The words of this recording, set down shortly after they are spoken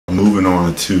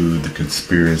on to the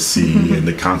conspiracy and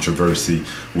the controversy,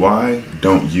 why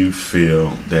don't you feel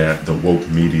that the woke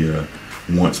media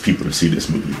wants people to see this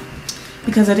movie?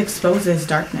 Because it exposes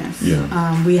darkness.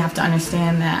 Yeah. We have to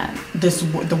understand that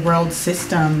the world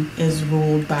system is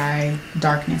ruled by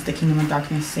darkness, the kingdom of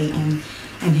darkness, Satan,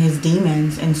 and his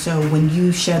demons. And so when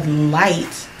you shed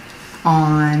light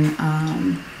on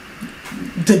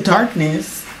the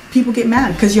darkness, people get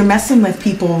mad because you're messing with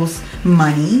people's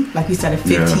money. Like we said, a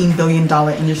 $15 billion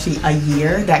industry a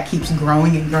year that keeps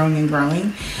growing and growing and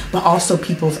growing, but also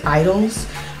people's idols,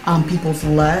 people's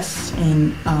lust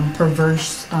and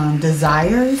perverse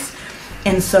desires.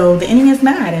 And so the enemy is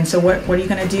mad. And so what are you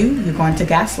going to do? You're going to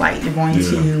gaslight. You're going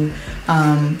to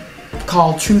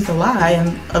call truth a lie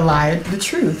and a lie the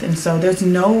truth. And so there's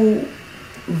no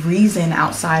reason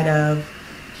outside of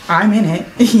I'm in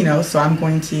it, so I'm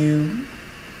going to,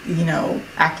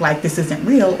 act like this isn't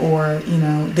real, or,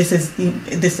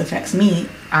 this affects me.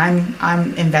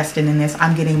 I'm invested in this.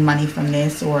 I'm getting money from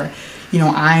this, or,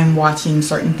 I'm watching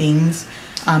certain things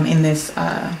in this.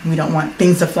 We don't want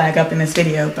things to flag up in this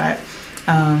video, but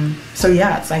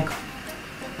it's like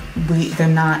they're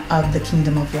not of the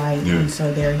kingdom of light, and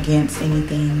so they're against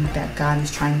anything that God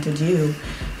is trying to do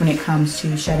when it comes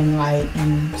to shedding light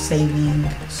and saving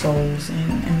souls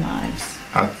and lives.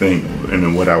 I think, and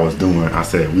then what I was doing, I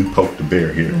said we poked the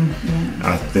bear here.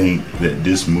 I think that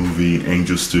this movie,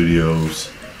 Angel Studios,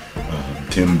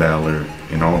 Tim Ballard,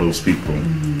 and all those people,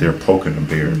 they're poking the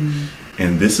bear.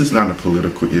 And this is not a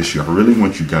political issue. I really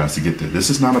want you guys to get that. This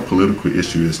is not a political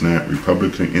issue. It's not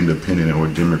Republican, Independent, or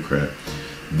Democrat.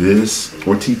 This,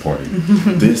 or Tea Party.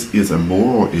 This is a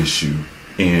moral issue,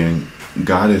 and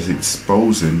God is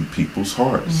exposing people's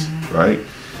hearts, right?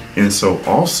 And so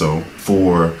also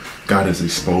for God is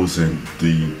exposing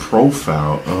the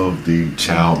profile of the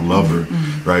child lover,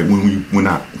 right?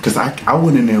 Because I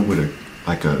went in there with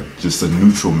just a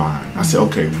neutral mind. I said,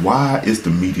 okay, why is the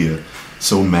media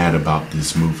so mad about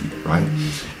this movie, right?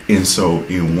 And so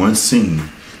in one scene,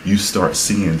 you start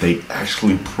seeing they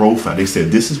actually profile. They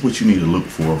said, this is what you need to look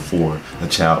for a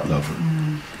child lover.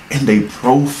 And they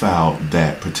profiled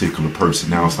that particular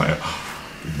person. Now it's like,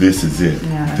 this is it.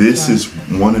 This is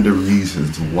one of the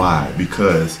reasons why.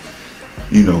 Because,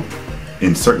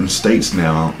 in certain states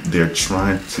now, they're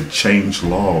trying to change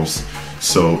laws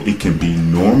so it can be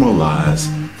normalized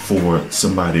for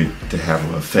somebody to have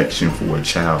an affection for a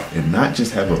child, and not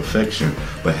just have an affection,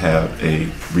 but have a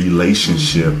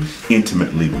relationship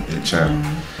intimately with that child.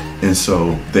 And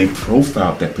so they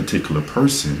profiled that particular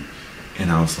person,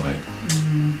 and I was like,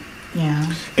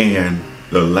 And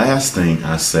the last thing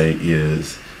I say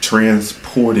is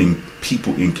transporting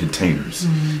people in containers.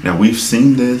 Now we've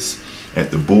seen this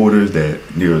at the border, that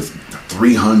there's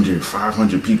 300,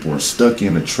 500 people are stuck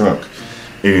in a truck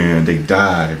and they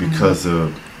die because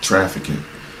of trafficking.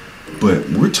 But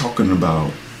we're talking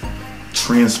about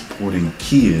transporting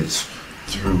kids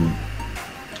through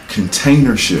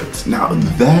container ships. Now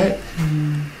that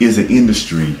is an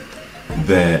industry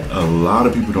that a lot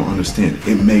of people don't understand.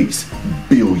 It makes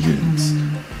billions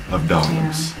of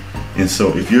dollars. And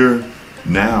so if you're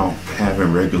now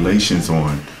having regulations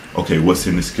on, okay, what's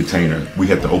in this container, we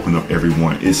have to open up every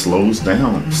one. It slows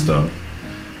down stuff,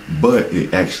 but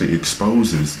it actually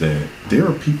exposes that there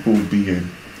are people being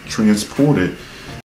transported